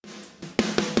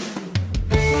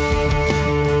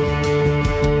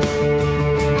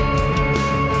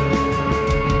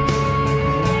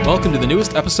Welcome to the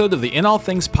newest episode of the In All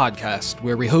Things podcast,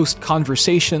 where we host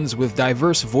conversations with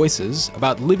diverse voices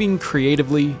about living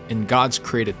creatively in God's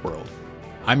created world.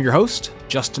 I'm your host,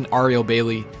 Justin Ariel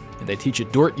Bailey, and I teach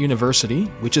at Dordt University,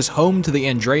 which is home to the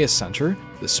Andreas Center,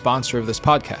 the sponsor of this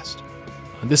podcast.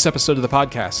 On this episode of the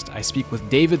podcast, I speak with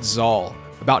David Zahl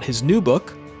about his new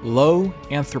book, Low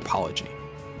Anthropology.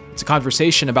 It's a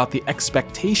conversation about the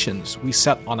expectations we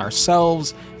set on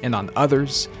ourselves and on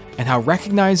others, and how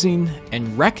recognizing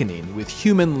and reckoning with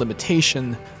human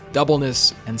limitation,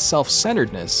 doubleness, and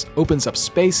self-centeredness opens up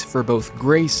space for both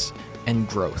grace and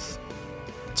growth.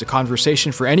 It's a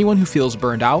conversation for anyone who feels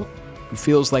burned out, who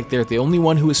feels like they're the only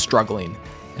one who is struggling,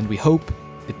 and we hope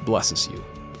it blesses you.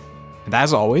 And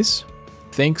as always,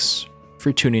 thanks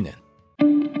for tuning in.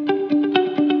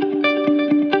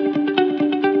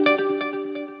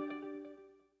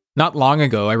 Not long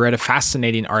ago, I read a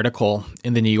fascinating article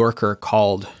in The New Yorker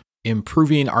called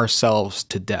Improving Ourselves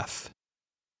to Death.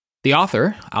 The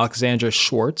author, Alexandra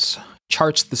Schwartz,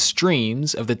 charts the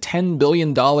streams of the $10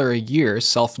 billion a year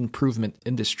self-improvement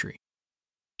industry.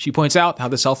 She points out how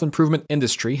the self-improvement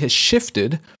industry has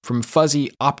shifted from fuzzy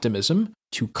optimism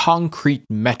to concrete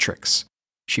metrics.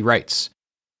 She writes,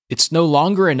 "It's no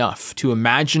longer enough to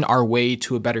imagine our way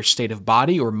to a better state of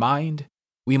body or mind.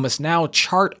 We must now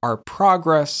chart our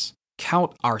progress,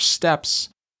 count our steps,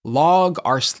 log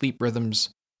our sleep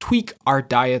rhythms, tweak our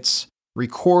diets,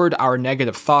 record our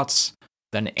negative thoughts,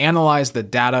 then analyze the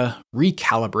data,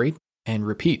 recalibrate, and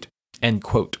repeat." End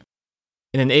quote.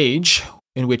 In an age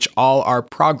in which all our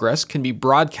progress can be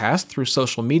broadcast through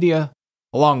social media,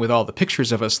 along with all the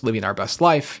pictures of us living our best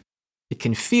life, it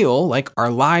can feel like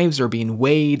our lives are being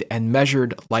weighed and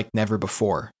measured like never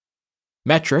before.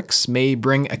 Metrics may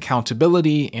bring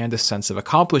accountability and a sense of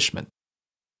accomplishment,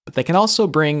 but they can also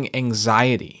bring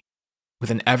anxiety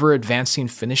with an ever-advancing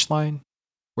finish line,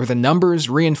 where the numbers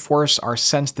reinforce our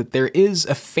sense that there is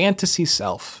a fantasy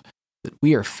self that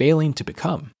we are failing to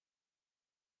become.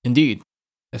 Indeed,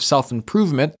 if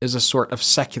self-improvement is a sort of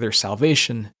secular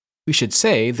salvation, we should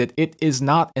say that it is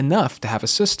not enough to have a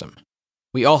system.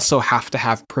 We also have to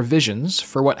have provisions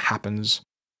for what happens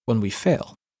when we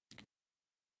fail.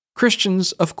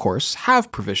 Christians, of course,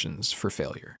 have provisions for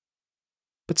failure.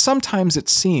 But sometimes it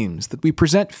seems that we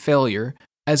present failure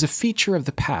as a feature of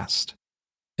the past,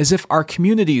 as if our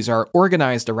communities are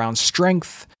organized around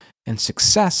strength and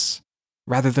success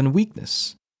rather than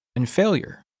weakness and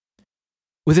failure.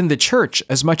 Within the church,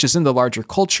 as much as in the larger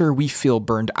culture, we feel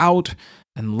burned out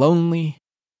and lonely,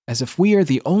 as if we are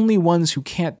the only ones who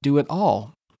can't do it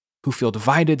all, who feel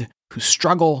divided, who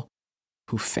struggle,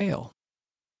 who fail.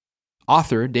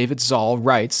 Author David Zahl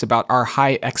writes about our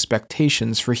high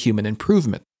expectations for human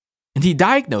improvement, and he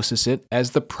diagnoses it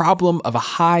as the problem of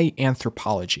a high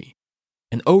anthropology,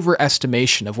 an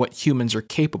overestimation of what humans are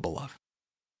capable of.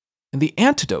 And the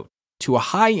antidote to a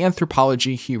high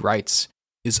anthropology, he writes,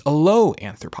 is a low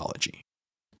anthropology,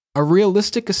 a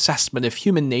realistic assessment of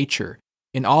human nature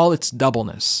in all its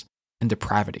doubleness and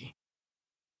depravity.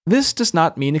 This does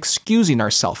not mean excusing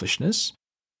our selfishness,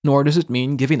 nor does it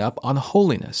mean giving up on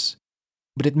holiness,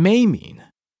 but it may mean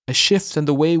a shift in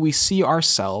the way we see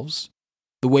ourselves,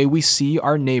 the way we see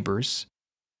our neighbors,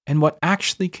 and what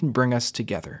actually can bring us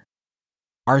together,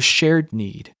 our shared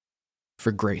need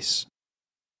for grace.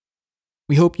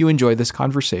 We hope you enjoy this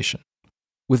conversation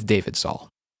with David Zahl.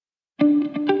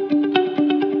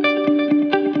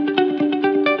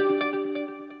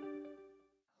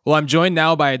 Well, I'm joined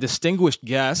now by a distinguished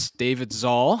guest, David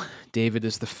Zahl. David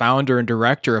is the founder and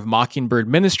director of Mockingbird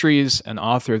Ministries and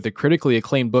author of the critically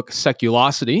acclaimed book,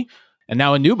 Seculosity, and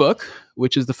now a new book,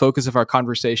 which is the focus of our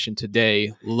conversation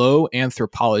today, Low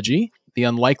Anthropology, the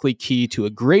Unlikely Key to a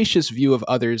Gracious View of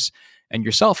Others and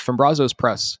Yourself, from Brazos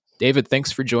Press. David,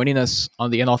 thanks for joining us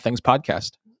on the In All Things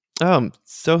podcast. Oh, I'm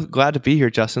so glad to be here,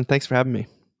 Justin. Thanks for having me.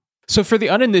 So for the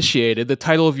uninitiated, the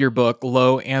title of your book,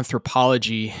 Low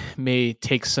Anthropology, may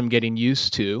take some getting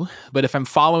used to, but if I'm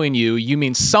following you, you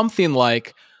mean something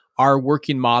like our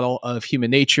working model of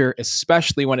human nature,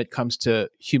 especially when it comes to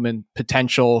human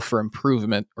potential for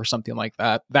improvement or something like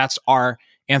that. That's our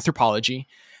anthropology.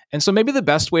 And so maybe the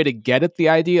best way to get at the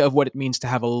idea of what it means to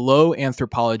have a low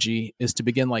anthropology is to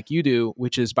begin like you do,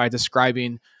 which is by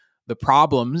describing the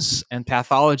problems and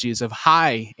pathologies of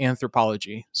high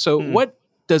anthropology. So what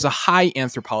does a high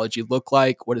anthropology look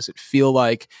like? What does it feel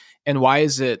like? And why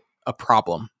is it a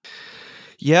problem?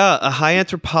 Yeah, a high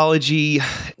anthropology,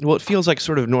 well, it feels like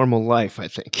sort of normal life, I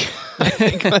think. I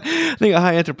think a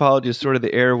high anthropology is sort of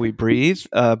the air we breathe,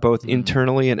 both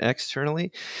internally and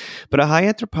externally. But a high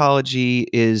anthropology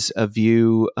is a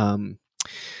view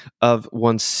of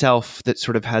oneself that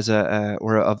sort of has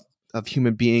of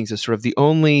human beings as sort of the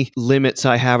only limits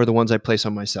I have are the ones I place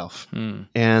on myself.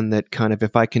 And that kind of,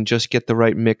 if I can just get the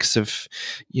right mix of,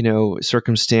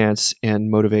 circumstance and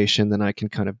motivation, then I can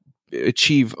kind of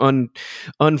achieve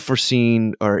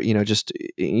unforeseen or, just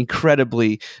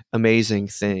incredibly amazing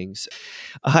things.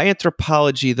 High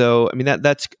anthropology, though, I mean,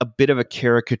 that's a bit of a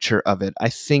caricature of it. I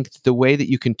think the way that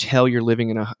you can tell you're living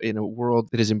in a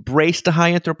world that has embraced a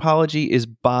high anthropology is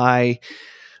by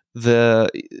the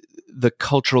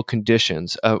cultural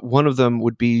conditions. One of them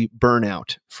would be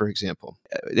burnout, for example.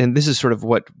 And this is sort of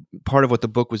part of what the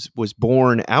book was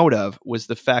born out of, was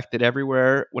the fact that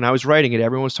everywhere, when I was writing it,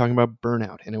 everyone was talking about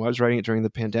burnout. And I was writing it during the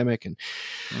pandemic and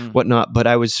whatnot, but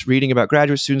I was reading about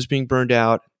graduate students being burned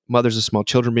out, mothers of small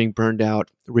children being burned out,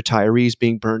 retirees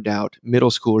being burned out, middle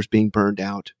schoolers being burned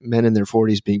out, men in their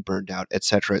 40s being burned out, et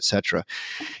cetera, et cetera.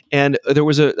 And there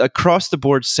was a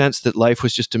across-the-board sense that life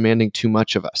was just demanding too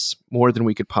much of us, more than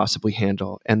we could possibly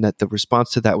handle, and that the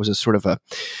response to that was a sort of a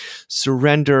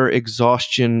surrender,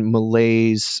 exhaustion,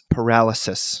 malaise,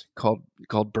 paralysis called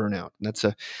burnout.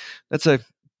 And that's a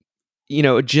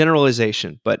a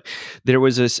generalization, but there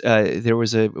was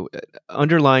a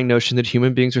underlying notion that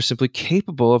human beings are simply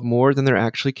capable of more than they're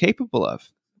actually capable of,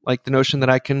 like the notion that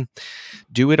I can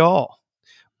do it all,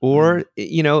 or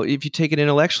if you take it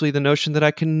intellectually, the notion that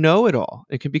I can know it all,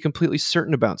 it can be completely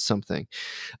certain about something,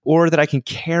 or that I can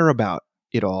care about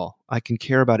it all. I can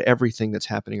care about everything that's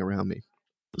happening around me.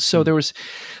 So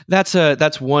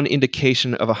that's one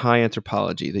indication of a high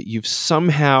anthropology, that you've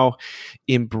somehow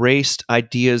embraced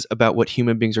ideas about what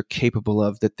human beings are capable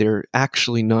of, that they're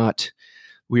actually not.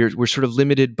 We're sort of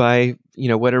limited by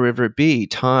whatever it be,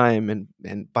 time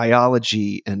and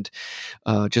biology and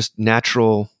just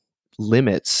natural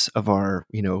limits of our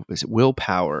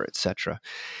willpower, etc.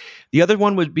 The other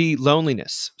one would be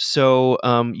loneliness. So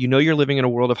you're living in a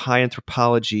world of high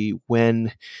anthropology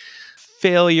when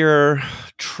failure,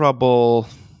 trouble,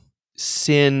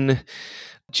 sin,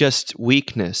 just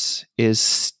weakness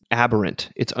is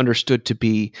aberrant. It's understood to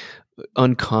be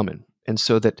uncommon. And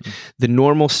so that the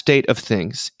normal state of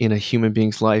things in a human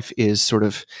being's life is sort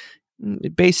of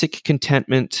basic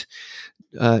contentment.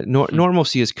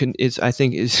 Normalcy is I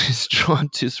think is drawn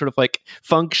to sort of like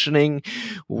functioning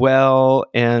well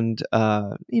and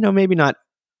maybe not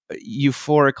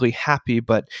euphorically happy,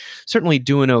 but certainly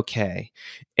doing okay.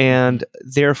 And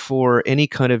therefore, any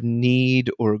kind of need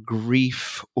or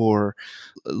grief or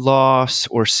loss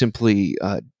or simply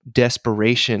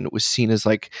desperation was seen as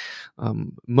like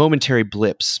momentary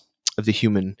blips of the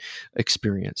human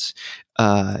experience.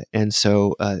 And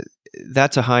so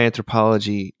that's a high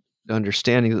anthropology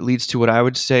understanding that leads to what I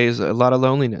would say is a lot of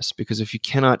loneliness, because if you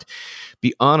cannot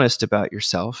be honest about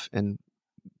yourself, and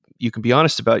you can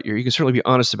certainly be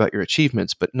honest about your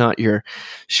achievements, but not your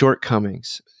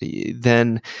shortcomings,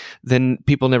 then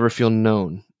people never feel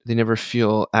known. They never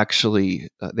feel actually,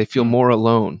 they feel more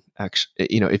alone. Actually,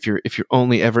 if you're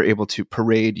only ever able to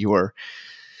parade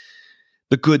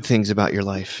the good things about your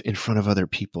life in front of other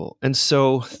people. And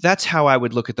so that's how I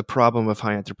would look at the problem of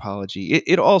high anthropology.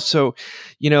 It also,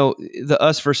 the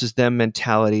us versus them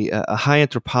mentality, a high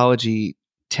anthropology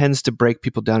tends to break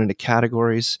people down into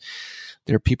categories.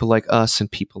 There are people like us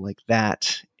and people like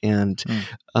that. And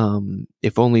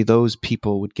if only those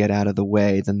people would get out of the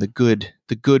way, then the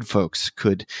good folks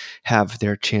could have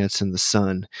their chance in the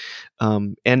sun.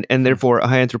 And therefore,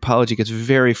 high anthropology gets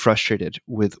very frustrated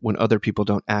with when other people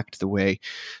don't act the way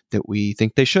that we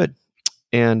think they should.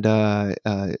 And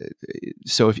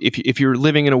so if you're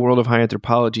living in a world of high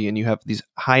anthropology and you have these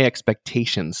high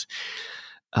expectations,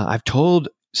 I've told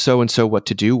so-and-so what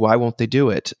to do, why won't they do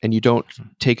it? And you don't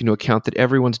take into account that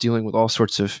everyone's dealing with all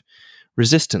sorts of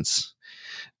resistance.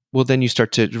 Well, then you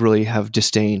start to really have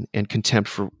disdain and contempt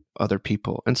for other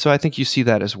people. And so I think you see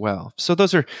that as well. So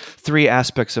those are three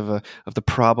aspects of the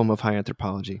problem of high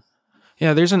anthropology.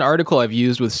 Yeah, there's an article I've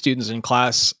used with students in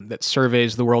class that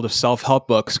surveys the world of self-help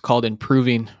books called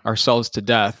Improving Ourselves to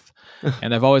Death.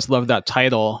 And I've always loved that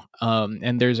title.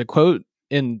 And there's a quote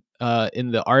in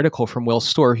the article from Will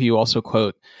Storr, who you also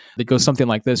quote, that goes something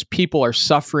like this: people are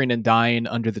suffering and dying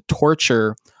under the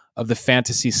torture of the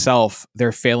fantasy self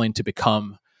they're failing to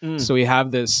become. So we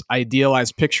have this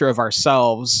idealized picture of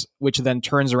ourselves, which then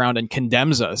turns around and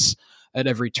condemns us at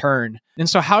every turn. And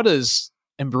so how does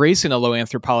embracing a low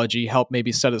anthropology help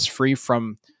maybe set us free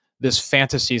from this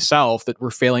fantasy self that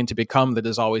we're failing to become, that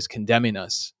is always condemning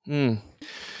us?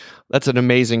 That's an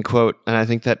amazing quote. And I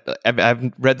think that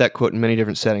I've read that quote in many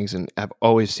different settings, and I've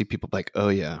always seen people like, oh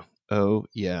yeah.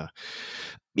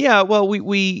 Yeah, well,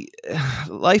 we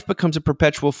life becomes a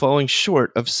perpetual falling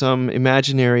short of some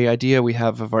imaginary idea we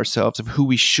have of ourselves, of who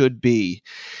we should be,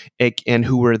 and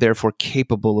who we're therefore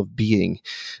capable of being,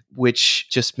 which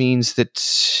just means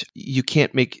that you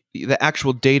can't make the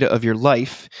actual data of your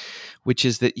life, which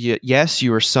is that yes,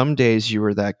 you are some days you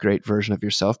were that great version of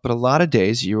yourself, but a lot of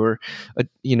days you were,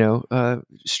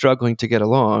 struggling to get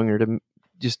along or to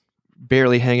just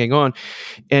barely hanging on,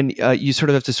 and you sort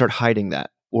of have to start hiding that,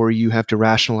 or you have to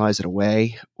rationalize it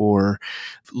away, or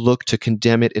look to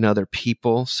condemn it in other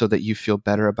people so that you feel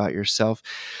better about yourself.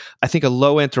 I think a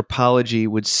low anthropology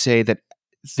would say that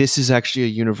this is actually a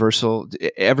universal.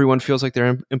 Everyone feels like they're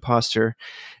an imposter.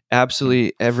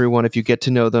 Absolutely everyone, if you get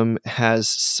to know them, has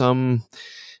some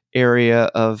area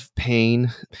of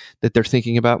pain that they're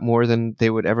thinking about more than they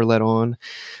would ever let on.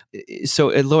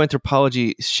 So a low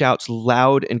anthropology shouts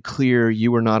loud and clear,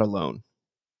 you are not alone.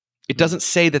 It doesn't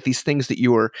say that these things that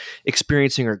you are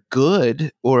experiencing are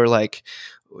good, or like,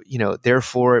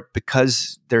 therefore,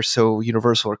 because they're so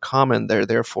universal or common, they're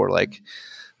therefore like,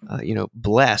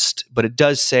 blessed. But it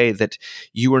does say that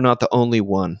you are not the only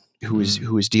one who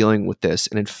is dealing with this.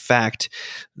 And in fact,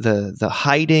 the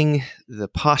hiding, the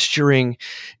posturing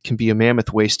can be a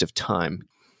mammoth waste of time.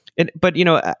 But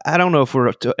I don't know if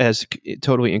we're as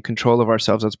totally in control of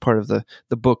ourselves. That's part of the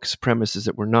book's premise, is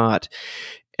that we're not.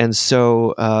 And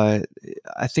so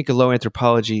I think a low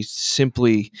anthropology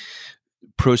simply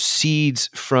proceeds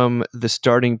from the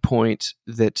starting point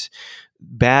that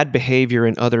bad behavior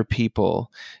in other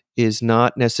people is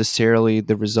not necessarily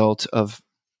the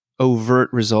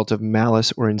overt result of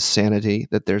malice or insanity,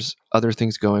 that there's other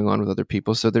things going on with other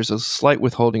people. So there's a slight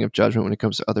withholding of judgment when it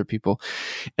comes to other people.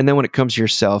 And then when it comes to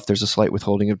yourself, there's a slight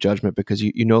withholding of judgment because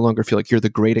you no longer feel like you're the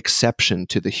great exception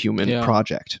to the human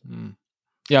project.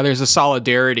 Yeah, there's a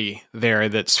solidarity there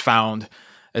that's found,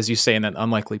 as you say, in that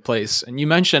unlikely place. And you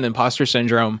mentioned imposter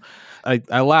syndrome.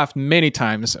 I laughed many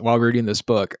times while reading this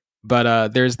book,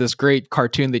 but there's this great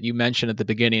cartoon that you mentioned at the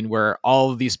beginning where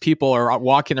all of these people are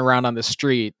walking around on the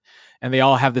street and they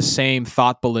all have the same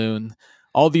thought balloon.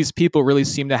 All these people really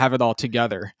seem to have it all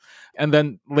together. And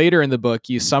then later in the book,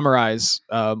 you summarize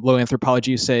low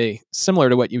anthropology. You say, similar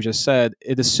to what you just said,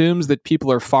 it assumes that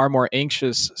people are far more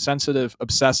anxious, sensitive,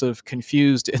 obsessive,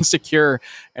 confused, insecure,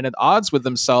 and at odds with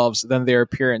themselves than their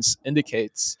appearance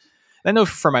indicates. And I know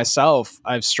for myself,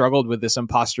 I've struggled with this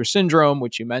imposter syndrome,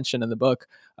 which you mentioned in the book,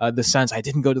 the sense I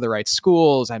didn't go to the right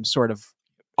schools. I'm sort of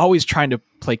always trying to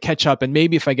play catch up. And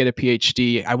maybe if I get a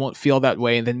PhD, I won't feel that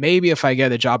way. And then maybe if I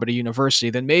get a job at a university,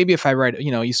 then maybe if I write,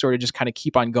 you sort of just kind of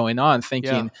keep on going on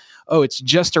thinking, oh, it's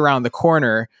just around the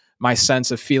corner, my sense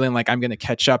of feeling like I'm going to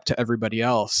catch up to everybody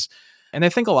else. And I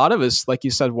think a lot of us, like you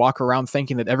said, walk around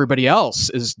thinking that everybody else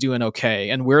is doing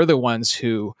okay. And we're the ones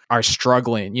who are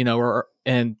struggling,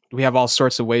 and we have all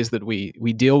sorts of ways that we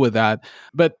deal with that.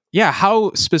 But yeah,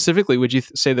 how specifically would you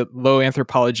say that low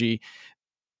anthropology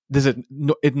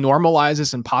it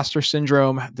normalizes imposter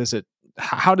syndrome?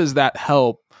 How does that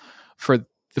help for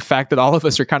the fact that all of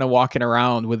us are kind of walking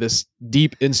around with this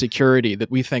deep insecurity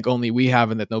that we think only we have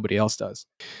and that nobody else does?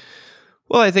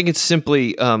 Well, I think it's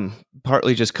simply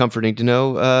partly just comforting to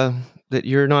know that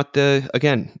you're not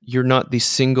the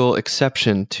single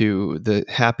exception to the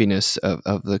happiness of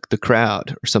the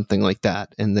crowd or something like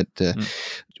that. And that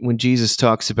when Jesus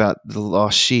talks about the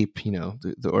lost sheep,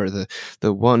 or the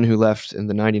one who left and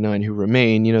the 99 who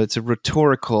remain, it's a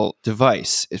rhetorical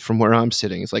device from where I'm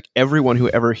sitting. It's like everyone who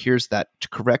ever hears that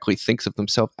correctly thinks of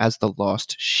themselves as the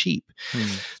lost sheep.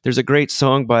 There's a great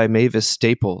song by Mavis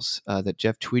Staples that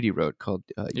Jeff Tweedy wrote called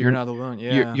You're Not Alone.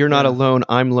 Yeah. You're Not Alone.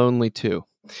 I'm Lonely Too.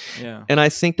 Yeah. And I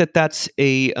think that that's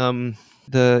we are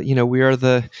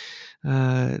the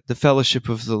fellowship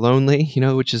of the lonely,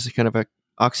 which is kind of a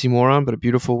oxymoron, but a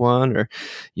beautiful one, or,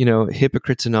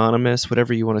 Hypocrites Anonymous,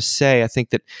 whatever you want to say. I think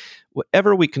that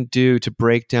whatever we can do to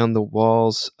break down the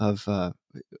walls of,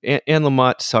 Anne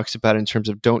Lamott talks about it in terms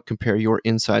of don't compare your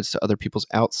insides to other people's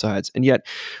outsides. And yet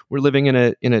we're living in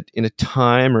a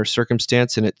time or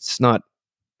circumstance, and it's not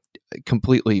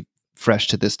completely fresh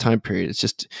to this time period. It's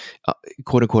just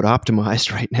quote unquote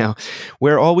optimized right now,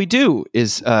 where all we do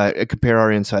is compare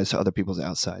our insides to other people's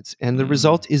outsides. And the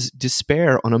result is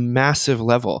despair on a massive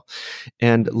level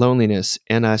and loneliness.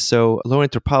 And so low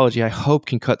anthropology, I hope,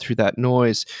 can cut through that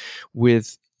noise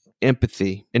with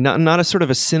empathy, and not a sort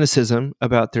of a cynicism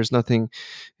about there's nothing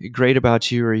great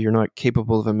about you or you're not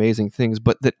capable of amazing things,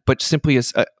 but simply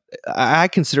as I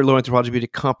consider low anthropology to be a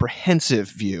comprehensive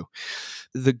view.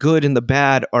 The good and the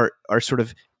bad are sort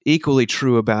of equally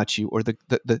true about you, or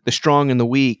the strong and the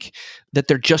weak, that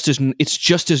it's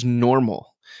just as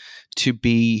normal to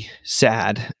be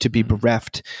sad, to be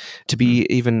bereft, to be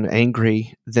even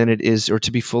angry than it is, or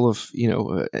to be full of,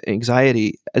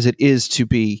 anxiety as it is to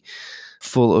be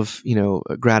full of,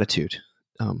 gratitude.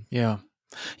 Yeah.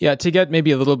 Yeah, to get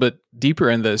maybe a little bit deeper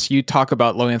in this, you talk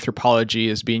about low anthropology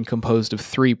as being composed of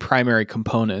three primary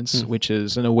components, which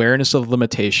is an awareness of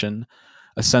limitation,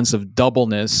 a sense of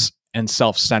doubleness, and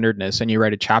self-centeredness. And you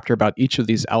write a chapter about each of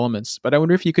these elements. But I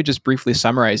wonder if you could just briefly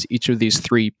summarize each of these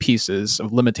three pieces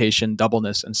of limitation,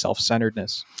 doubleness, and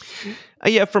self-centeredness.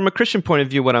 Yeah, from a Christian point of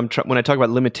view, when I talk about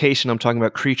limitation, I'm talking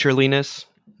about creatureliness.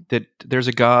 That there's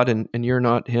a God and you're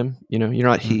not him, you're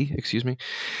not he, excuse me.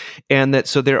 And that,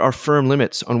 so there are firm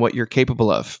limits on what you're capable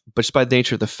of, but just by the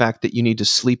nature of the fact that you need to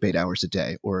sleep 8 hours a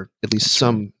day, or at least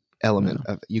some element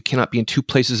of, you cannot be in two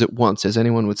places at once, as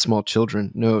anyone with small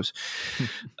children knows.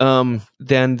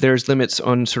 Then there's limits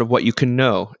on sort of what you can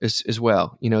know as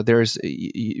well. There's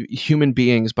human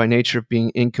beings by nature of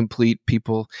being incomplete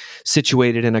people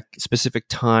situated in a specific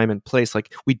time and place.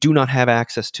 Like, we do not have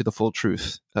access to the full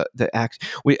truth. As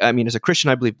a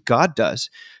Christian, I believe God does,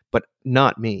 but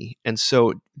not me. And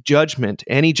so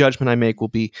any judgment I make will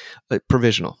be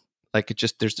provisional. Like,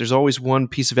 there's always one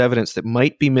piece of evidence that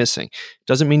might be missing.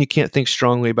 Doesn't mean you can't think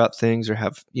strongly about things or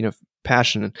have,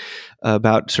 passion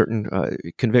about certain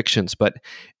convictions, but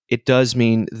it does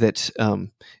mean that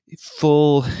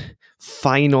full,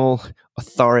 final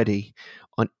authority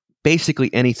on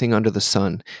basically anything under the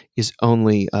sun is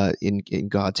only in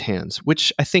God's hands,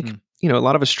 which I think, a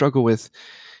lot of us struggle with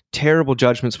terrible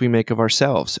judgments we make of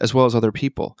ourselves as well as other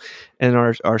people and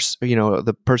our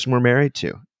the person we're married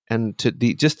to. And so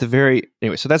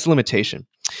that's limitation.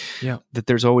 Yeah. That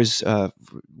there's always,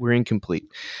 we're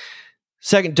incomplete.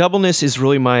 Second, doubleness is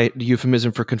really my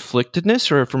euphemism for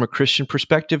conflictedness, or from a Christian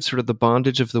perspective, sort of the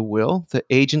bondage of the will, the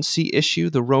agency issue,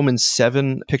 the Romans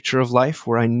 7 picture of life,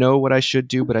 where I know what I should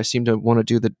do, but I seem to want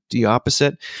to do the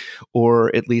opposite,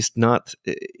 or at least not.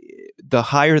 The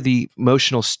higher the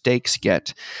emotional stakes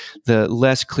get, the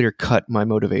less clear cut my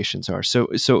motivations are.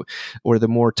 Or the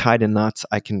more tied in knots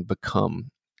I can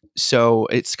become. So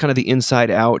it's kind of the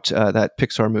Inside Out, that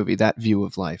Pixar movie, that view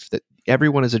of life, that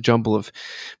everyone is a jumble of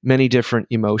many different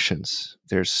emotions.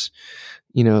 There's,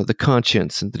 the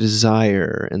conscience and the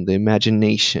desire and the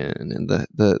imagination and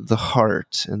the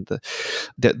heart and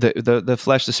the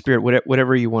flesh, the spirit,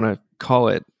 whatever you want to call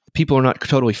it. People are not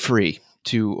totally free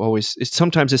to always.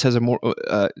 Sometimes this has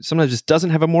sometimes this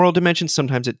doesn't have a moral dimension.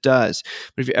 Sometimes it does.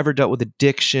 But if you ever dealt with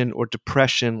addiction or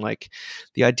depression, like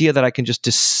the idea that I can just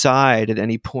decide at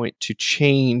any point to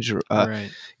change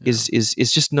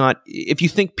is just not. If you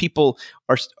think people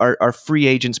are free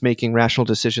agents making rational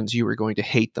decisions, you are going to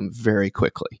hate them very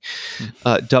quickly.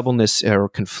 Doubleness or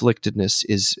conflictedness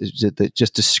is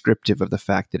just descriptive of the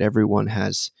fact that everyone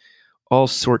has all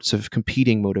sorts of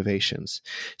competing motivations.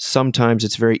 Sometimes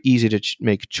it's very easy to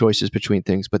make choices between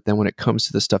things, but then when it comes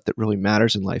to the stuff that really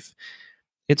matters in life,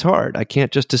 it's hard. I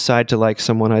can't just decide to like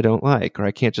someone I don't like, or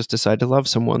I can't just decide to love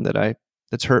someone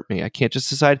that's hurt me. I can't just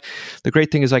decide. The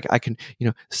great thing is, like, I can,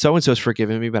 so-and-so's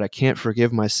forgiven me, but I can't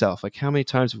forgive myself. Like, how many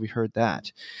times have we heard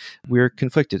that? We're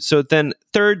conflicted. So then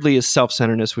thirdly is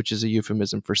self-centeredness, which is a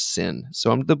euphemism for sin.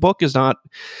 So the book is not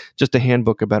just a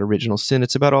handbook about original sin.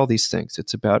 It's about all these things.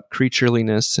 It's about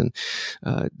creatureliness and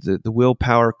the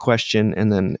willpower question,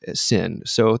 and then sin.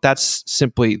 So that's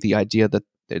simply the idea that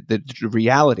the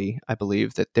reality, I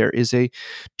believe, that there is a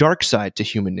dark side to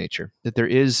human nature, that there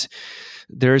is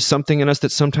something in us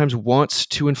that sometimes wants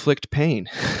to inflict pain.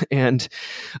 And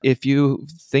if you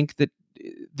think that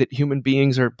human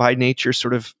beings are by nature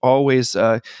sort of always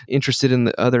interested in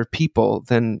the other people,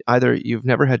 then either you've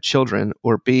never had children,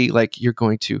 or B, like, you're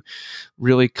going to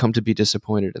really come to be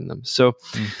disappointed in them. So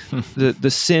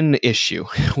the sin issue,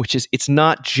 which is, it's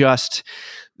not just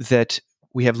that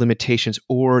we have limitations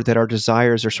or that our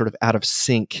desires are sort of out of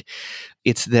sync.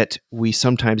 It's that we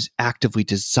sometimes actively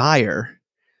desire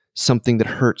something that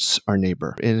hurts our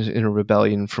neighbor in a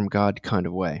rebellion from God kind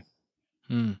of way.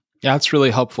 Yeah, that's really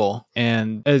helpful.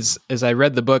 And as I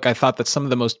read the book, I thought that some of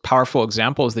the most powerful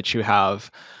examples that you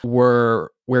have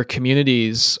were where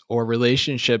communities or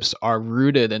relationships are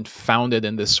rooted and founded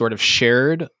in this sort of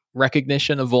shared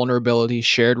recognition of vulnerability,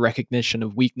 shared recognition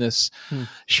of weakness,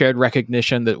 shared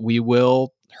recognition that we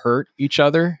will hurt each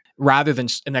other, rather than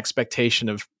an expectation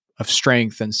of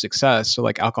strength and success. So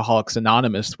like Alcoholics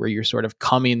Anonymous, where you're sort of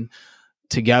coming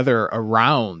together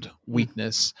around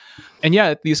weakness. And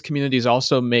yet these communities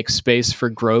also make space for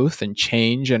growth and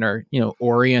change, and are,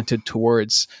 oriented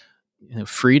towards,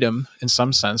 freedom in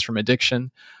some sense from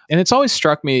addiction. And it's always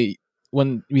struck me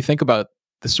when we think about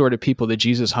the sort of people that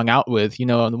Jesus hung out with,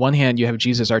 on the one hand, you have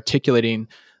Jesus articulating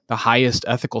the highest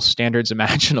ethical standards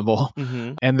imaginable,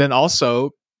 Mm-hmm. and then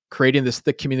also creating this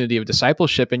thick community of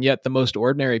discipleship, and yet the most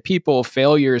ordinary people,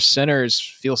 failures, sinners,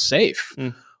 feel safe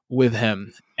with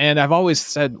him. And I've always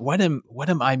said, what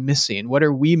am I missing? What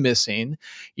are we missing,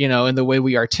 in the way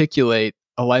we articulate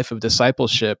a life of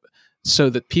discipleship, so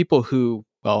that people who,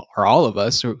 well, are all of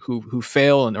us, who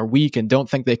fail and are weak and don't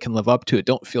think they can live up to it,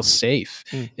 don't feel safe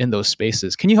in those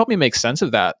spaces. Can you help me make sense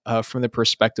of that from the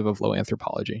perspective of low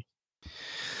anthropology?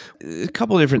 A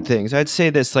couple of different things. I'd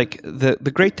say this, like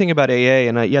the great thing about AA,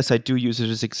 and yes, I do use it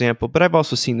as an example, but I've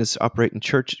also seen this operate in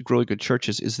really good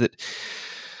churches, is that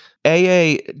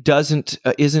AA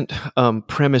isn't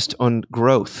premised on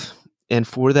growth. And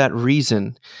for that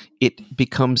reason, it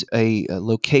becomes a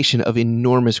location of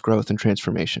enormous growth and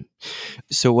transformation.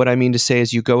 So what I mean to say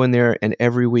is, you go in there and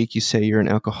every week you say you're an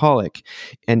alcoholic,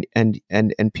 and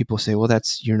people say, well,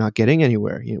 you're not getting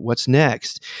anywhere. What's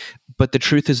next? But the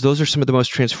truth is, those are some of the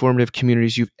most transformative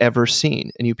communities you've ever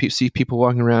seen. And you see people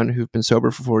walking around who've been sober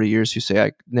for 40 years who say,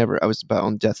 I was about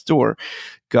on death's door.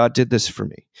 God did this for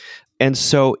me. And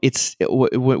so it's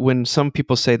when some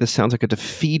people say this sounds like a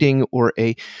defeating or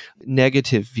a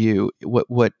negative view,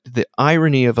 what the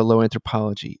irony of a low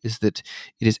anthropology is that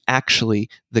it is actually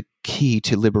the key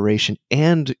to liberation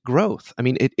and growth. I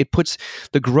mean, it puts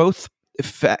the growth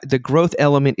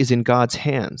element is in God's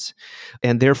hands,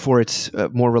 and therefore it's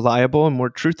more reliable and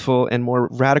more truthful and more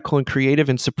radical and creative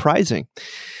and surprising,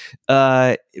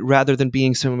 rather than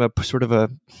being sort of a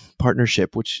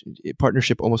partnership, which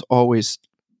partnership almost always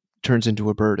turns into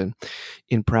a burden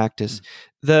in practice.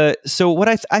 So what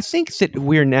I think that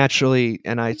we're naturally,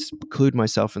 and I include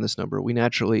myself in this number, we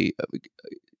naturally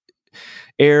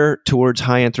err towards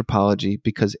high anthropology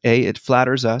because A, it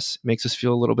flatters us, makes us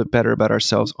feel a little bit better about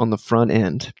ourselves on the front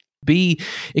end. B,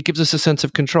 it gives us a sense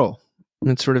of control. And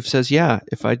it sort of says, yeah,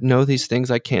 if I know these things,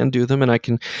 I can do them, and I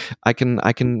can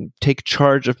take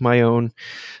charge of my own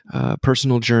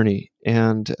personal journey.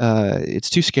 And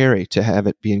it's too scary to have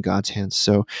it be in God's hands.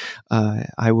 So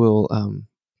I will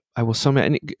somehow.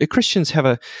 And Christians have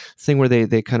a thing where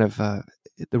they kind of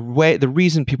the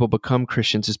reason people become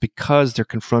Christians is because they're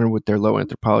confronted with their low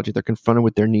anthropology. They're confronted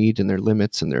with their need and their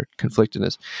limits and their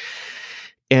conflictedness.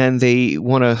 And they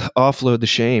want to offload the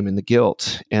shame and the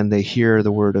guilt, and they hear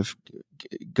the word of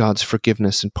God's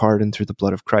forgiveness and pardon through the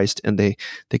blood of Christ, and they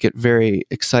get very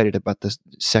excited about the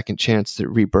second chance, the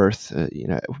rebirth,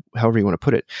 however you want to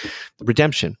put it,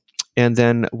 redemption. And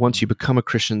then once you become a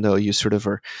Christian, though, you sort of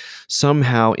are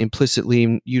somehow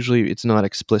implicitly, usually it's not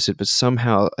explicit, but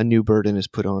somehow a new burden is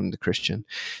put on the Christian,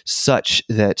 such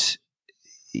that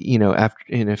after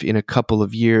in a couple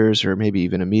of years, or maybe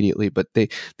even immediately, but they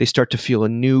start to feel a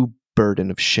new burden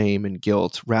of shame and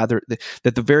guilt, rather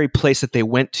that the very place that they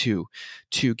went to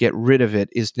get rid of it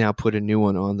is now put a new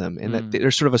one on them. And that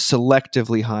there's sort of a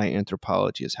selectively high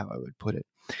anthropology is how I would put it.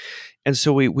 And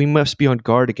so we must be on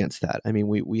guard against that. I mean,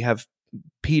 we have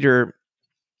Peter,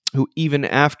 who even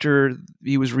after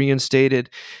he was reinstated,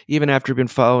 even after been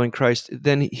following Christ,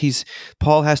 then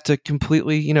Paul has to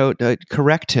completely,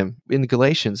 correct him in the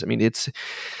Galatians. I mean, it's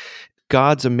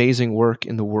God's amazing work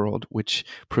in the world, which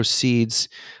proceeds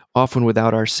often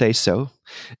without our say-so.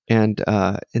 And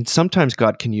sometimes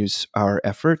God can use our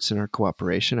efforts and our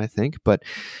cooperation, I think. But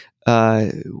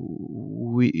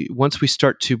once we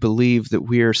start to believe that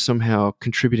we are somehow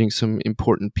contributing some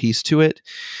important piece to it,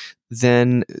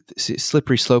 then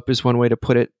slippery slope is one way to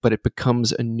put it, but it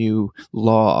becomes a new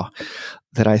law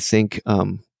that I think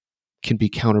can be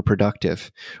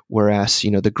counterproductive. Whereas,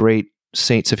 the great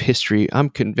saints of history, I'm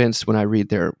convinced when I read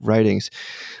their writings,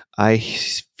 I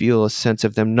feel a sense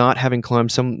of them not having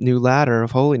climbed some new ladder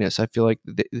of holiness. I feel like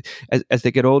as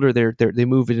they get older, they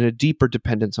move in a deeper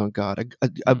dependence on God,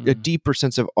 a deeper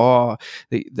sense of awe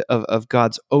of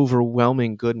God's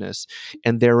overwhelming goodness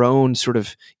and their own sort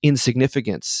of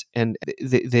insignificance, and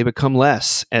they become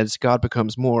less as God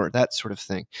becomes more. That sort of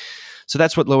thing. So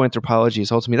that's what low anthropology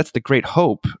is ultimately. That's the great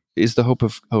hope, is the hope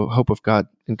of God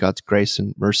and God's grace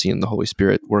and mercy and the Holy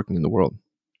Spirit working in the world.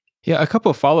 Yeah, a couple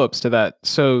of follow-ups to that.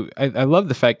 So I love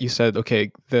the fact you said,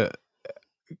 okay, the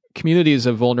communities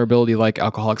of vulnerability like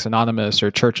Alcoholics Anonymous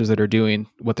or churches that are doing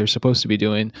what they're supposed to be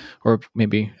doing, or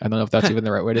maybe, I don't know if that's even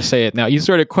the right way to say it. Now, you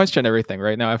sort of question everything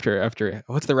right now after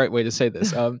what's the right way to say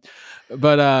this?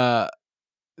 But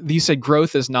you said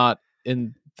growth is not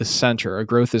in the center, or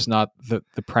growth is not the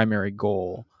primary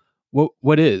goal.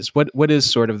 What is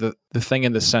sort of the thing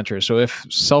in the center? So if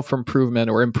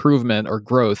self-improvement or improvement or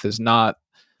growth is not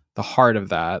the heart of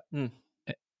that,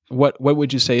 what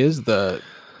would you say is the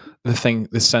thing,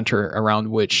 the center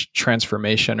around which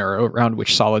transformation or around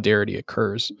which solidarity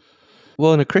occurs?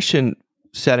 Well, in a Christian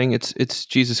setting, it's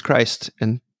Jesus Christ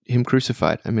and Him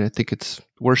crucified. I mean, I think it's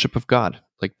worship of God.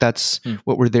 Like that's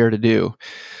what we're there to do.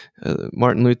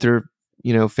 Martin Luther,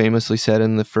 famously said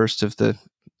in the first of the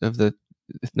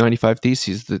 95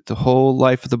 Theses that the whole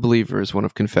life of the believer is one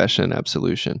of confession and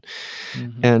absolution.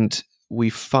 And we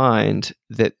find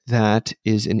that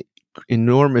is an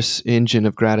enormous engine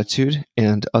of gratitude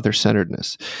and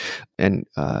other-centeredness. And,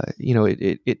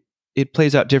 it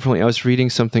plays out differently. I was reading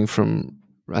something from,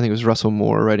 I think it was Russell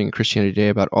Moore writing in Christianity Today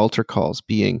about altar calls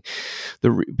being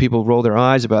people roll their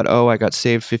eyes about, I got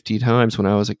saved 50 times when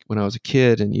I was a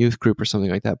kid in youth group or something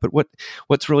like that. But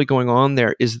what's really going on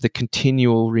there is the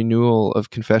continual renewal of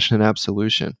confession and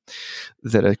absolution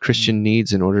that a Christian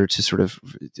needs in order to sort of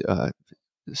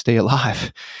stay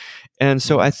alive. And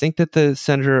so I think that the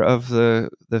center of the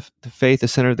faith, the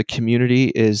center of the community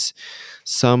is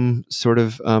some sort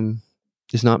of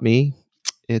is not me.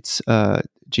 It's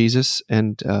Jesus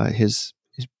and his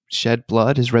shed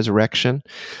blood, his resurrection,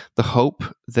 the hope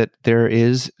that there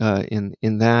is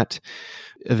in that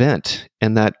event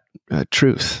and that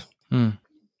truth.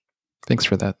 Thanks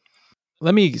for that.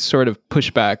 Let me sort of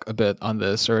push back a bit on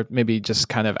this, or maybe just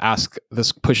kind of ask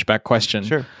this pushback question.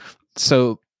 Sure.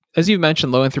 So, as you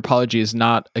mentioned, low anthropology is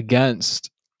not against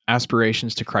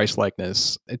aspirations to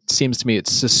Christ-likeness. It seems to me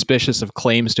it's suspicious of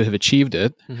claims to have achieved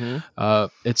it.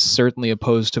 It's certainly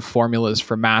opposed to formulas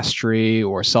for mastery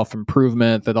or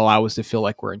self-improvement that allow us to feel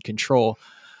like we're in control.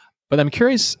 But I'm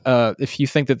curious if you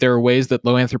think that there are ways that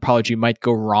low anthropology might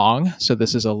go wrong. So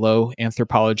this is a low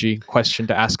anthropology question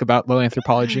to ask about low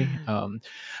anthropology.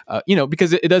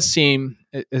 Because it does seem,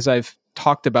 as I've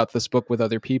talked about this book with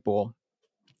other people,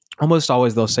 almost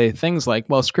always they'll say things like,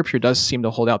 well, Scripture does seem to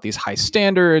hold out these high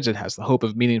standards. It has the hope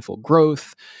of meaningful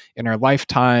growth in our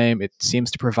lifetime. It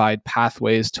seems to provide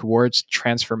pathways towards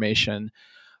transformation.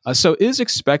 So is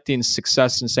expecting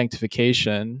success in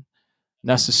sanctification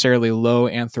necessarily low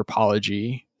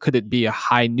anthropology? Could it be a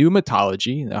high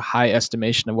pneumatology, a high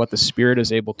estimation of what the Spirit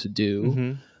is able to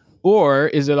do? Or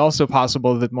is it also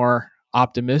possible that more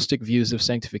optimistic views of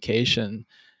sanctification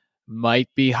might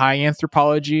be high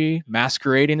anthropology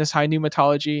masquerading as high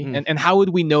pneumatology? And how would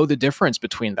we know the difference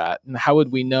between that? And how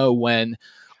would we know when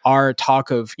our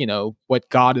talk of, what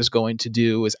God is going to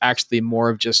do is actually more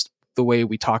of just the way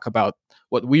we talk about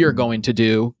what we are going to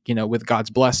do, with God's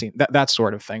blessing, that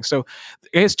sort of thing. So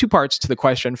I guess two parts to the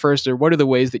question. First, what are the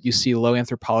ways that you see low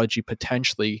anthropology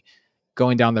potentially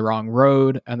going down the wrong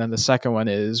road? And then the second one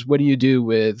is, what do you do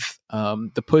with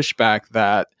the pushback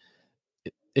that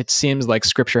it seems like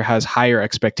Scripture has higher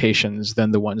expectations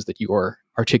than the ones that you're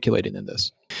articulating in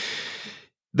this?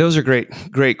 Those are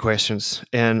great questions,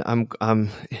 and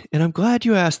I'm glad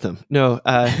you asked them. No,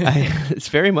 it's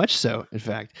very much so. In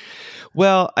fact,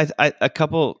 well, a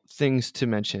couple things to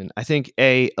mention. I think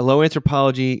a low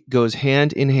anthropology goes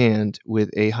hand in hand with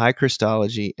a high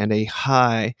Christology and a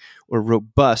high or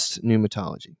robust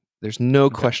pneumatology. There's no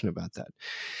question about that.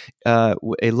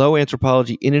 A low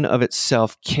anthropology in and of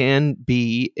itself can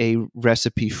be a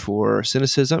recipe for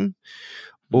cynicism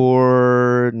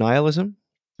or nihilism.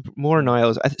 More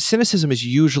nihilism. Cynicism is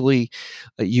usually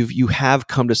you have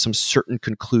come to some certain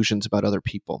conclusions about other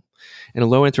people, and a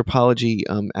low anthropology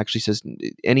actually says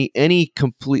any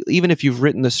complete, even if you've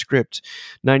written the script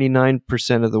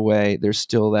 99% of the way, there's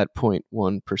still that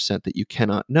 0.1% that you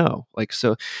cannot know. Like,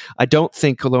 so I don't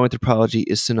think a low anthropology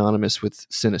is synonymous with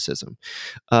cynicism.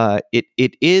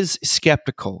 It is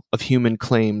skeptical of human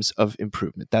claims of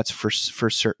improvement. That's for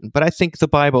certain. But I think the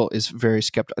Bible is very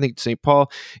skeptical. I think St.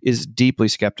 Paul is deeply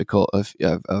skeptical of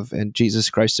and Jesus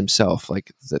Christ himself.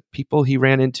 Like, the people he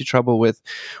ran into trouble with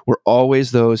were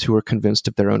always those who were convinced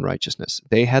of their own righteousness.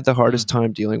 They had the hardest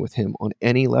time dealing with him on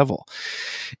any level.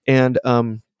 And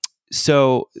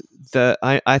so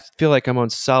I feel like I'm on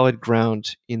solid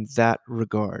ground in that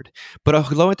regard. But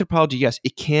a low anthropology, yes,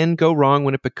 it can go wrong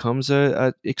when it becomes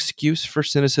a excuse for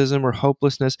cynicism or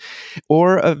hopelessness,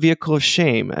 or a vehicle of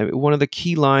shame. I mean, one of the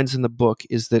key lines in the book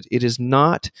is that it is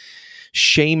not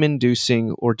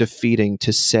shame-inducing or defeating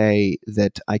to say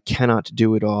that I cannot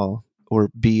do it all or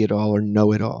be it all or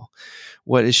know it all.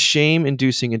 What is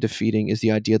shame-inducing and defeating is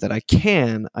the idea that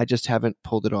I just haven't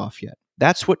pulled it off yet.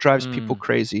 That's what drives people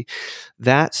crazy.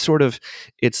 That sort of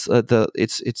it's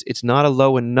not a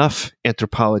low enough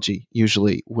anthropology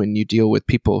usually when you deal with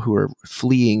people who are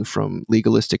fleeing from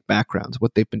legalistic backgrounds.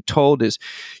 What they've been told is,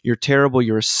 you're terrible,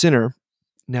 you're a sinner.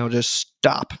 Now just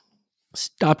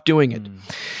stop doing it.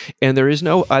 And there is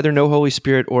either no Holy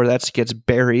Spirit, or that gets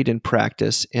buried in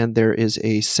practice, and there is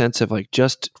a sense of like,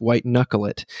 just white knuckle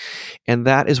it. And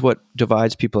that is what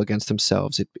divides people against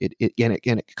themselves.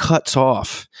 It cuts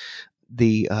off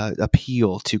the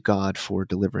appeal to God for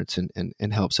deliverance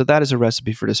and help. So that is a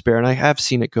recipe for despair, and I have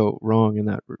seen it go wrong in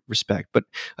that respect. But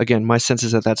again, my sense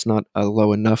is that that's not a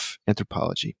low enough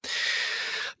anthropology.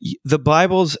 The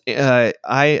Bible's, I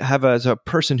have as a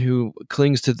person who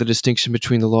clings to the distinction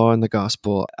between the law and the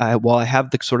gospel, while I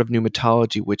have the sort of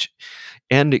pneumatology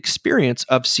and experience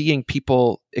of seeing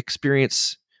people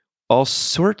experience all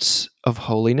sorts of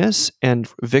holiness and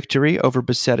victory over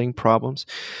besetting problems,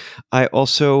 I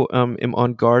also am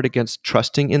on guard against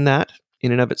trusting in that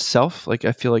in and of itself. Like,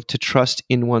 I feel like to trust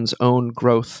in one's own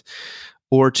growth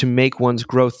or to make one's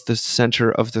growth the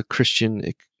center of the Christian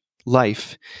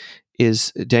life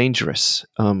is dangerous,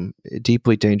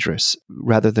 deeply dangerous,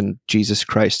 rather than Jesus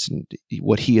Christ and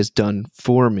what he has done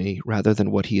for me, rather than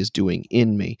what he is doing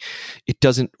in me. It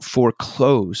doesn't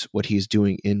foreclose what he is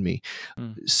doing in me.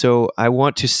 So I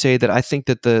want to say that I think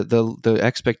that the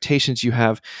expectations you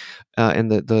have and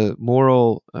the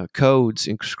moral codes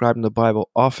inscribed in the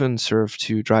Bible often serve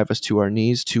to drive us to our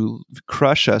knees, to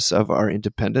crush us of our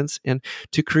independence, and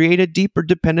to create a deeper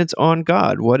dependence on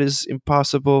God. What is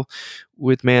impossible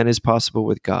with man is possible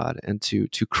with God, and to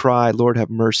cry, Lord,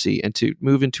 have mercy, and to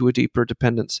move into a deeper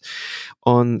dependence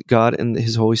on God and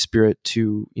his Holy Spirit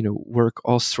to work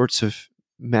all sorts of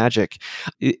magic.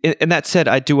 And that said,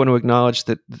 I do want to acknowledge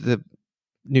that the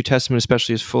New Testament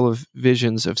especially is full of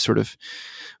visions of sort of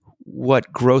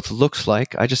what growth looks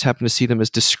like. I just happen to see them as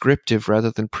descriptive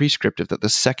rather than prescriptive, that the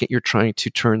second you're trying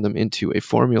to turn them into a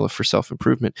formula for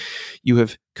self-improvement, you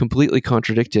have completely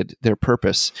contradicted their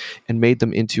purpose and made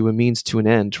them into a means to an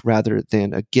end rather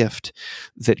than a gift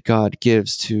that God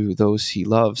gives to those he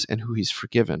loves and who he's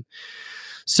forgiven.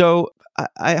 So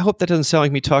I hope that doesn't sound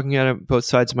like me talking out of both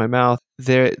sides of my mouth.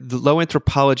 The low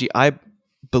anthropology, I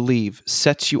believe,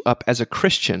 sets you up as a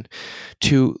Christian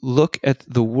to look at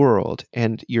the world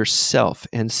and yourself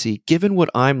and see, given what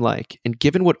I'm like and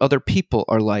given what other people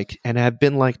are like and have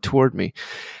been like toward me,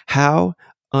 how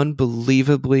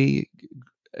unbelievably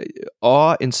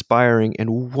awe-inspiring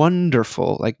and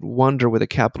wonderful, like wonder with a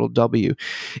capital W,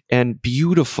 and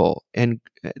beautiful, and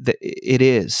it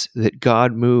is that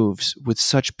God moves with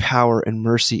such power and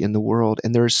mercy in the world,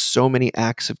 and there are so many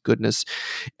acts of goodness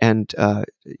and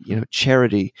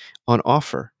charity on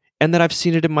offer, and that I've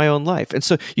seen it in my own life. And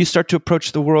so you start to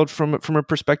approach the world from a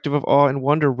perspective of awe and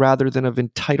wonder rather than of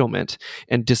entitlement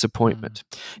and disappointment.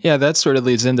 Yeah, that sort of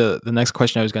leads into the next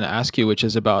question I was going to ask you, which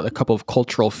is about a couple of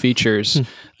cultural features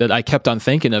that I kept on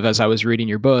thinking of as I was reading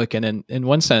your book. And in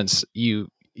one sense, you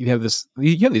have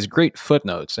these great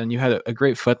footnotes, and you had a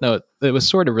great footnote that was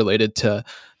sort of related to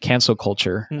cancel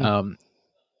culture,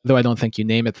 though I don't think you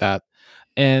name it that.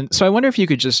 And so I wonder if you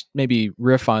could just maybe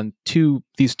riff on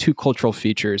these two cultural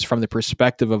features from the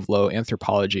perspective of low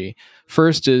anthropology.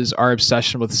 First is our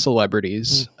obsession with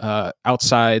celebrities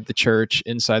outside the church,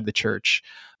 inside the church.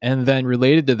 And then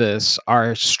related to this,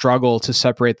 our struggle to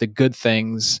separate the good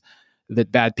things that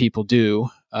bad people do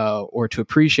or to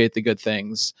appreciate the good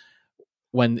things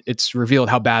when it's revealed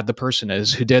how bad the person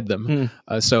is who did them.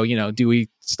 So, do we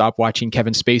stop watching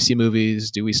Kevin Spacey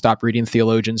movies? Do we stop reading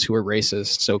theologians who are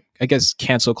racist? So I guess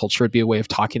cancel culture would be a way of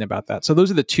talking about that. So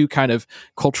those are the two kind of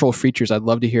cultural features I'd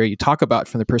love to hear you talk about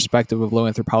from the perspective of low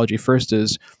anthropology. First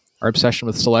is our obsession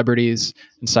with celebrities,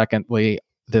 and secondly,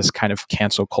 this kind of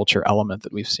cancel culture element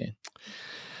that we've seen.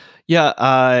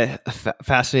 Yeah,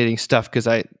 fascinating stuff, because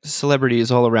celebrity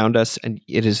is all around us, and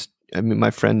it is. I mean,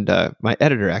 my friend, my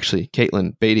editor, actually,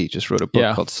 Caitlin Beatty, just wrote a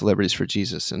book called "Celebrities for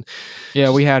Jesus," and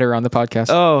we had her on the podcast.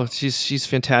 Oh, she's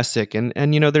fantastic, and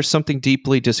there's something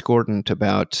deeply discordant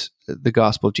about the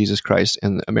gospel of Jesus Christ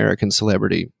and American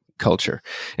celebrity culture.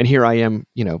 And here I am,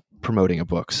 promoting a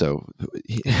book. So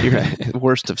you're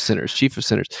worst of sinners, chief of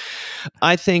sinners.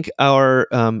 I think our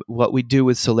what we do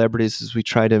with celebrities is we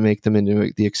try to make them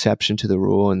into the exception to the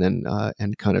rule, and then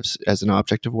and kind of as an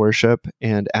object of worship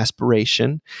and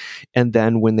aspiration. And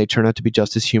then when they turn out to be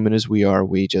just as human as we are,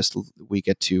 we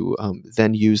get to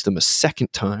then use them a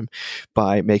second time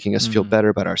by making us feel better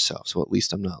about ourselves. Well, at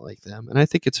least I'm not like them. And I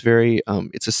think it's very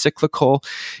it's a cyclical.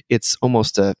 It's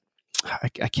almost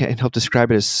I can't help describe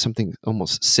it as something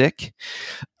almost sick.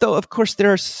 Though, of course,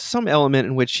 there are some element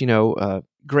in which,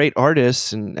 great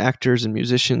artists and actors and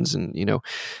musicians and,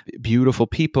 beautiful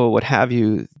people, what have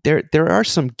you, there are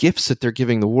some gifts that they're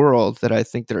giving the world that I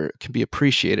think can be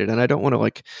appreciated. And I don't want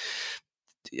to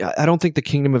I don't think the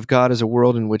kingdom of God is a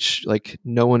world in which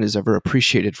no one is ever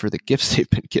appreciated for the gifts they've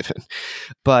been given.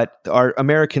 But our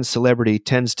American celebrity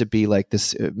tends to be like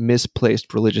this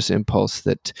misplaced religious impulse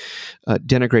that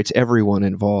denigrates everyone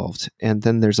involved. And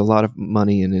then there's a lot of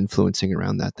money and influencing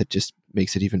around that just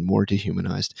makes it even more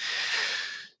dehumanized.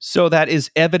 So that is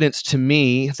evidence to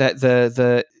me that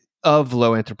the of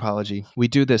low anthropology. We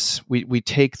do this. We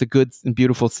take the good and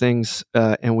beautiful things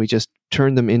and we just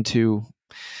turn them into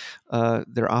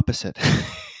their opposite.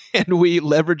 And we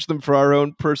leverage them for our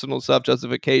own personal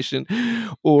self-justification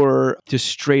or just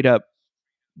straight up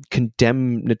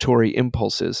condemnatory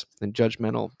impulses and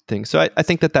judgmental things. So I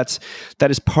think that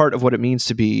is part of what it means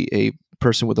to be a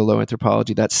person with a low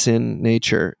anthropology. That sin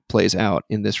nature plays out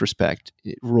in this respect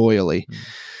royally. Mm.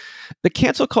 The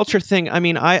cancel culture thing, I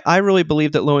mean, I really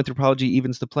believe that low anthropology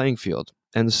evens the playing field.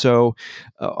 And so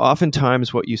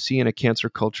oftentimes what you see in a cancel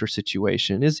culture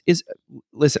situation is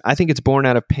listen, I think it's born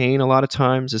out of pain a lot of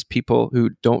times as people who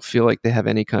don't feel like they have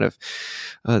any kind of,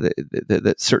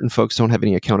 that certain folks don't have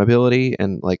any accountability.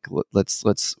 And like,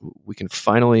 we can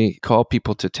finally call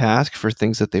people to task for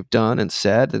things that they've done and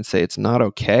said and say it's not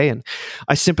okay. And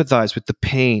I sympathize with the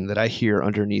pain that I hear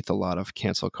underneath a lot of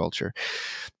cancel culture.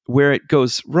 Where it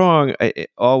goes wrong, it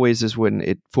always is when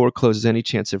it forecloses any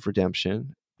chance of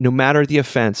redemption. No matter the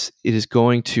offense, it is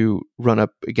going to run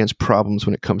up against problems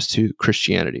when it comes to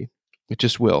Christianity. It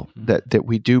just will. Mm-hmm. That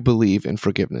we do believe in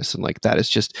forgiveness. And like that is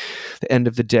just the end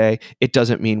of the day. It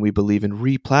doesn't mean we believe in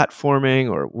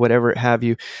replatforming or whatever have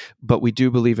you, but we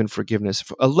do believe in forgiveness.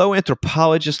 A low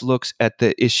anthropologist looks at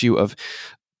the issue of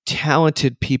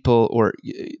talented people or,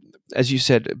 as you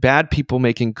said, bad people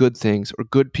making good things or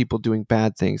good people doing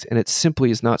bad things. And it simply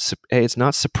is not, A, it's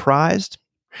not surprised,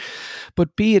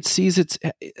 but B, it sees its,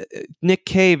 Nick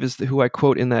Cave is who I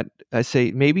quote in that. I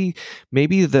say, maybe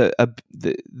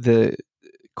the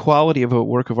quality of a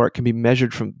work of art can be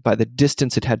measured by the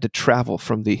distance it had to travel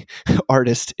from the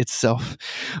artist itself,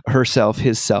 herself,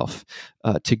 his self,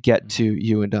 to get to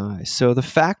you and I. So the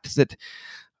fact that,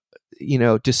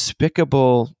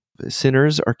 despicable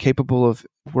sinners are capable of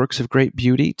works of great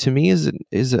beauty, to me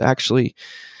is actually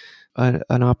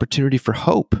an opportunity for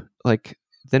hope. Like,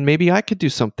 then maybe I could do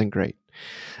something great.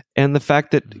 And the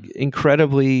fact that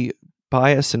incredibly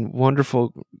pious and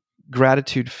wonderful,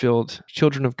 gratitude-filled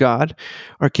children of God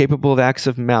are capable of acts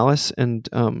of malice and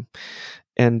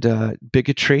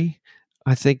bigotry,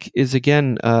 I think is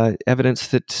again evidence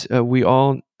that we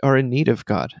all are in need of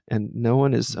God, and no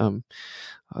one is.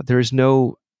 There is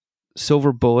no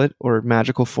silver bullet or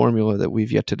magical formula that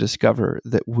we've yet to discover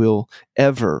that will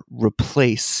ever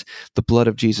replace the blood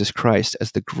of Jesus Christ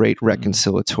as the great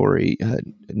reconciliatory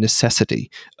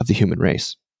necessity of the human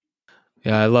race.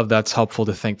 Yeah, I love that's helpful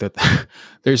to think that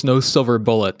there's no silver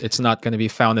bullet. It's not going to be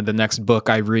found in the next book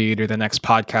I read or the next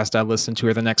podcast I listen to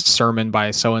or the next sermon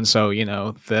by so-and-so,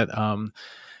 that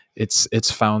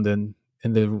it's found in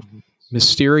the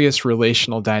mysterious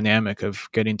relational dynamic of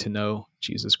getting to know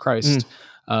Jesus Christ.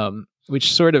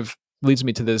 Which sort of leads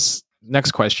me to this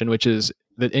next question, which is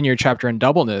that in your chapter on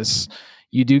doubleness,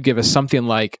 you do give us something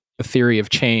like a theory of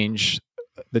change,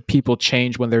 that people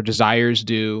change when their desires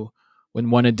do, when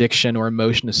one addiction or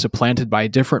emotion is supplanted by a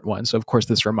different one. So, of course,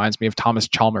 this reminds me of Thomas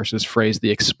Chalmers' phrase,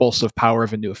 the expulsive power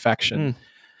of a new affection.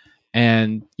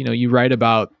 And, you write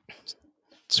about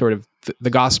sort of the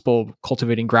gospel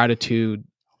cultivating gratitude,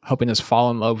 helping us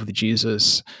fall in love with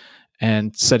Jesus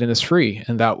and setting us free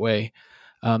in that way.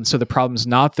 So the problem's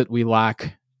not that we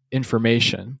lack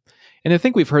information. And I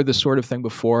think we've heard this sort of thing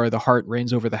before, the heart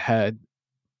reigns over the head.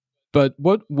 But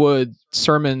what would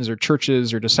sermons or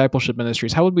churches or discipleship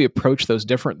ministries, how would we approach those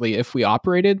differently if we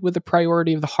operated with the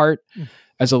priority of the heart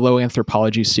as a low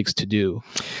anthropology seeks to do?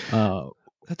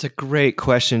 That's a great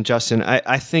question, Justin.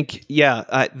 I think,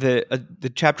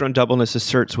 the chapter on doubleness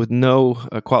asserts with no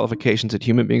qualifications that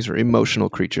human beings are emotional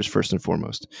creatures first and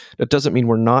foremost. That doesn't mean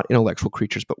we're not intellectual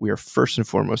creatures, but we are first and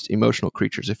foremost emotional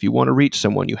creatures. If you want to reach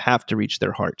someone, you have to reach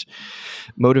their heart.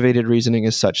 Motivated reasoning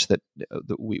is such that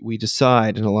we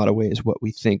decide in a lot of ways what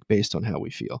we think based on how we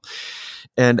feel.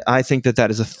 And I think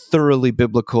that is a thoroughly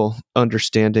biblical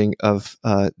understanding of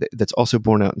that's also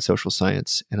borne out in social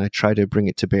science. And I try to bring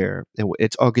it to bear. And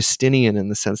it's Augustinian in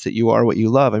the sense that you are what you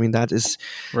love. I mean, that is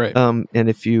right. And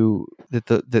if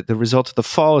the result of the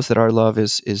fall is that our love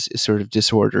is sort of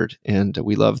disordered, and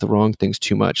we love the wrong things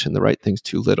too much and the right things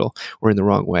too little, or in the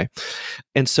wrong way.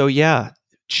 And so,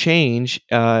 change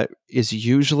is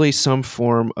usually some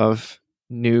form of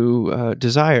new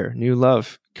desire, new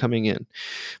love coming in.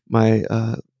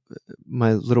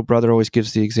 My little brother always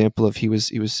gives the example of he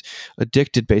was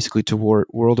addicted basically to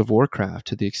World of Warcraft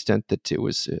to the extent that it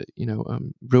was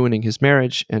ruining his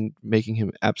marriage and making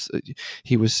him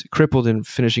he was crippled in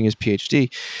finishing his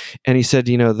PhD. And he said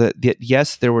that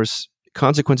yes, there was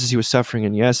consequences he was suffering,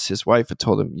 and yes, his wife had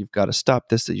told him, you've got to stop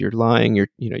this, that you're lying,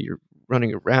 you're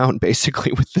running around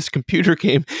basically with this computer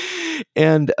game.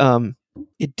 And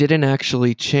It didn't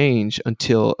actually change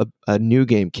until a new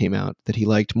game came out that he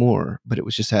liked more, but it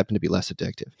was just happened to be less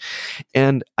addictive.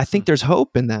 And I think there's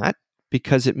hope in that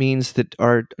because it means that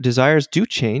our desires do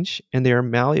change and they are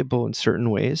malleable in certain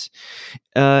ways.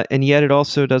 And yet it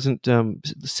also doesn't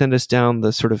send us down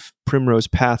the sort of primrose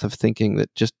path of thinking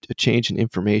that just a change in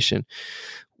information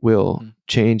will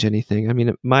change anything. I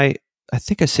mean, I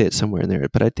think I say it somewhere in there,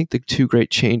 but I think the two great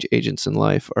change agents in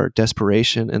life are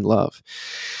desperation and love.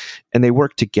 And they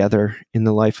work together in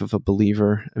the life of a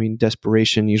believer. I mean,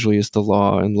 desperation usually is the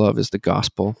law and love is the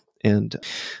gospel. And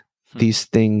these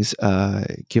things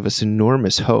give us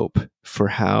enormous hope for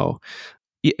how,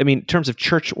 I mean, in terms of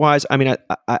church-wise, I mean,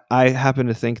 I happen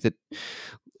to think that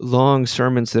long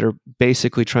sermons that are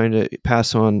basically trying to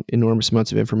pass on enormous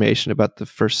amounts of information about the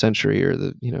first century or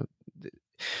the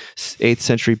 8th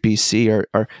century BC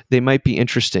are they might be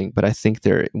interesting, but I think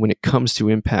when it comes to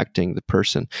impacting the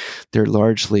person, they're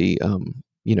largely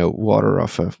water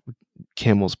off a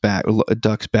camel's back, a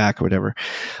duck's back, or whatever.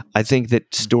 I think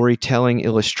that storytelling,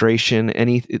 illustration,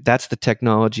 that's the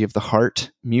technology of the heart.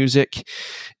 Music,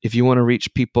 if you want to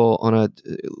reach people on a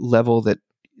level that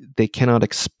they cannot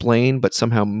explain, but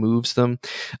somehow moves them.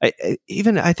 I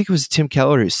think it was Tim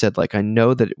Keller who said, like, I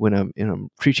know that when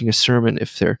I'm preaching a sermon,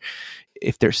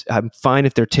 I'm fine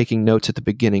if they're taking notes at the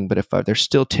beginning, but if they're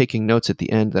still taking notes at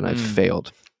the end, then I've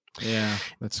failed. Yeah,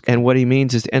 that's good. And what he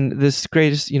means is, and this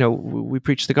greatest, we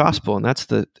preach the gospel, and that's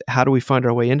how do we find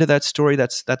our way into that story?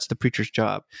 That's the preacher's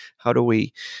job. How do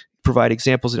we provide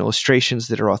examples and illustrations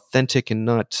that are authentic and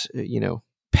not,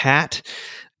 pat?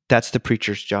 That's the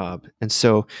preacher's job. And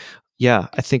so, yeah,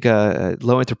 I think a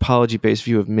low anthropology-based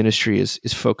view of ministry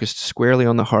is focused squarely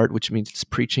on the heart, which means its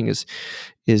preaching is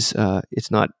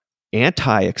it's not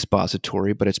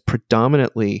anti-expository, but it's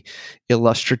predominantly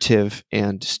illustrative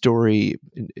and story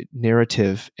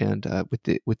narrative, and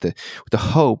with the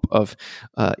hope of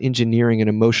engineering an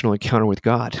emotional encounter with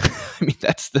God. I mean,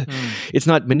 it's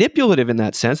not manipulative in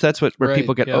that sense. That's where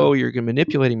people get, oh, you're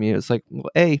manipulating me. It's like,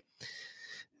 well,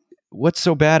 what's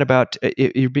so bad about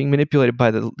you're being manipulated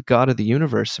by the God of the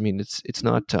universe? I mean, it's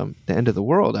not the end of the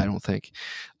world, I don't think.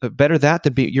 Better that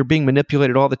than you're being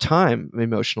manipulated all the time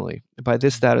emotionally by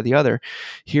this, that, or the other.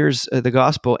 Here's the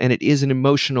gospel, and it is an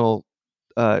emotional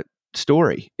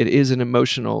story. It is an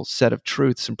emotional set of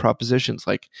truths and propositions.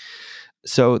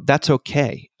 So that's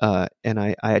okay. And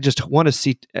I just want to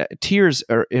see tears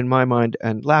are in my mind,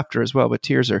 and laughter as well, but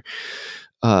tears are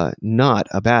not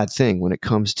a bad thing when it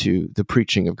comes to the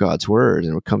preaching of God's word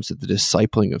and when it comes to the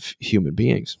discipling of human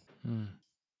beings.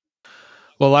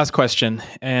 Well, last question,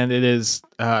 and it is,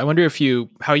 I wonder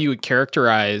how you would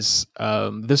characterize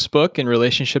this book in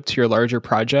relationship to your larger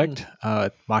project,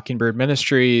 Mockingbird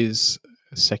Ministries,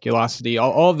 Seculosity,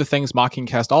 all of the things,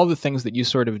 Mockingcast, all of the things that you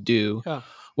sort of do. Yeah.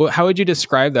 Well, how would you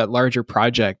describe that larger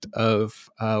project of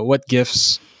what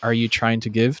gifts are you trying to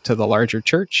give to the larger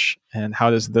church, and how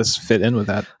does this fit in with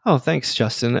that? Oh, thanks,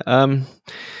 Justin.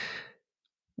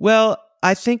 Well,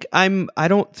 I think I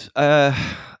don't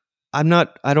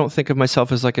think of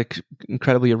myself as like an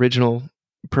incredibly original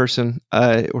person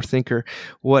or thinker.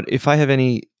 What if I have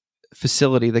any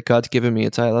facility that God's given me?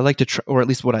 It's I like to, or at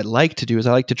least what I like to do is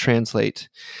I like to translate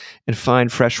and find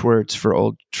fresh words for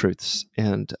old truths.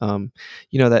 And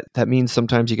that means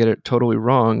sometimes you get it totally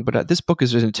wrong. But this book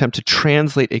is an attempt to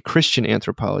translate a Christian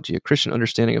anthropology, a Christian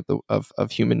understanding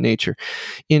of human nature,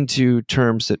 into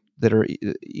terms that are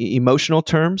emotional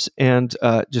terms and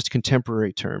just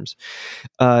contemporary terms.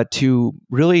 To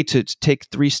take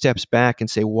 3 steps back and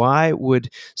say, why would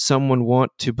someone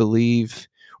want to believe?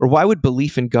 Or why would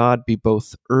belief in God be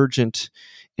both urgent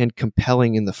and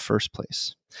compelling in the first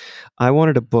place? I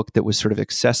wanted a book that was sort of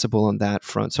accessible on that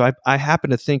front. So I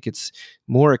happen to think it's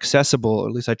more accessible, or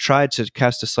at least I tried to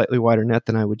cast a slightly wider net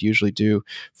than I would usually do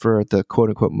for the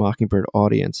quote-unquote Mockingbird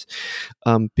audience,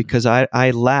 because I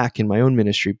lack in my own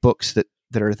ministry books that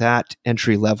are that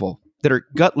entry level, that are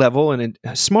gut level and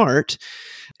smart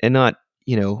and not,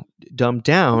 dumbed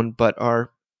down, but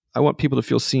I want people to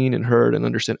feel seen and heard and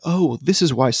understand, oh, this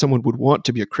is why someone would want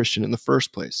to be a Christian in the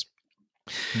first place.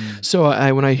 So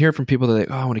when I hear from people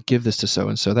that I want to give this to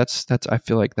so-and-so, that's I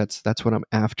feel like that's what I'm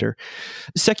after.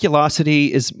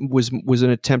 Seculosity was an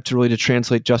attempt to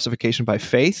translate justification by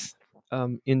faith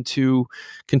into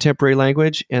contemporary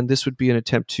language. And this would be an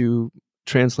attempt to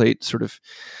translate sort of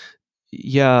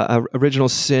original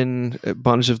sin,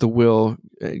 bondage of the will,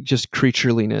 just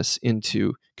creatureliness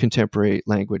into contemporary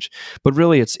language. But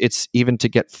really, it's even to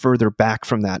get further back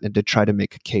from that and to try to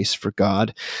make a case for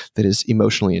God that is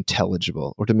emotionally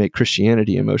intelligible, or to make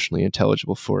Christianity emotionally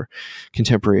intelligible for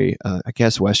contemporary,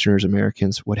 Westerners,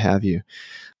 Americans, what have you.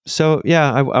 So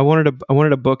I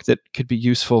wanted a book that could be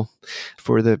useful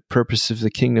for the purpose of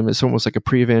the kingdom. It's almost like a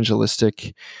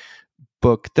pre-evangelistic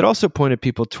book that also pointed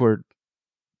people toward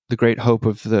the great hope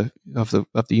of the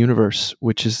universe,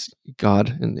 which is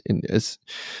God and as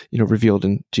revealed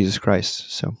in Jesus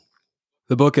Christ. So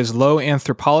the book is Low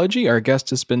Anthropology. Our guest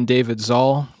has been David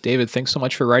Zahl. David, thanks so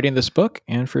much for writing this book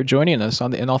and for joining us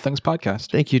on the In All Things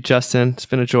podcast. Thank you, Justin. It's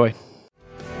been a joy.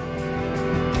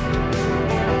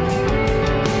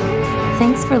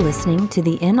 Thanks for listening to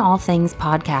the In All Things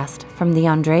podcast from the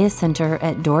Andreas Center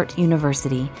at Dordt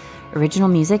University. Original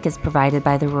music is provided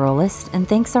by The Ruralist, and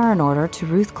thanks are in order to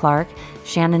Ruth Clark,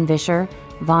 Shannon Vischer,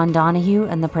 Vaughn Donahue,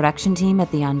 and the production team at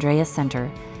the Andreas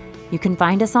Center. You can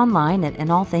find us online at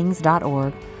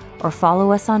inallthings.org or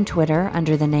follow us on Twitter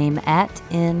under the name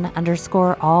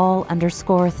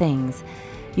 @in_all_things.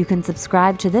 You can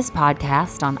subscribe to this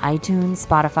podcast on iTunes,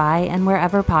 Spotify, and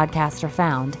wherever podcasts are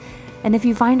found. And if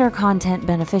you find our content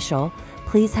beneficial,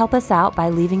 please help us out by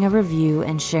leaving a review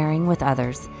and sharing with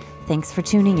others. Thanks for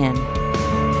tuning in.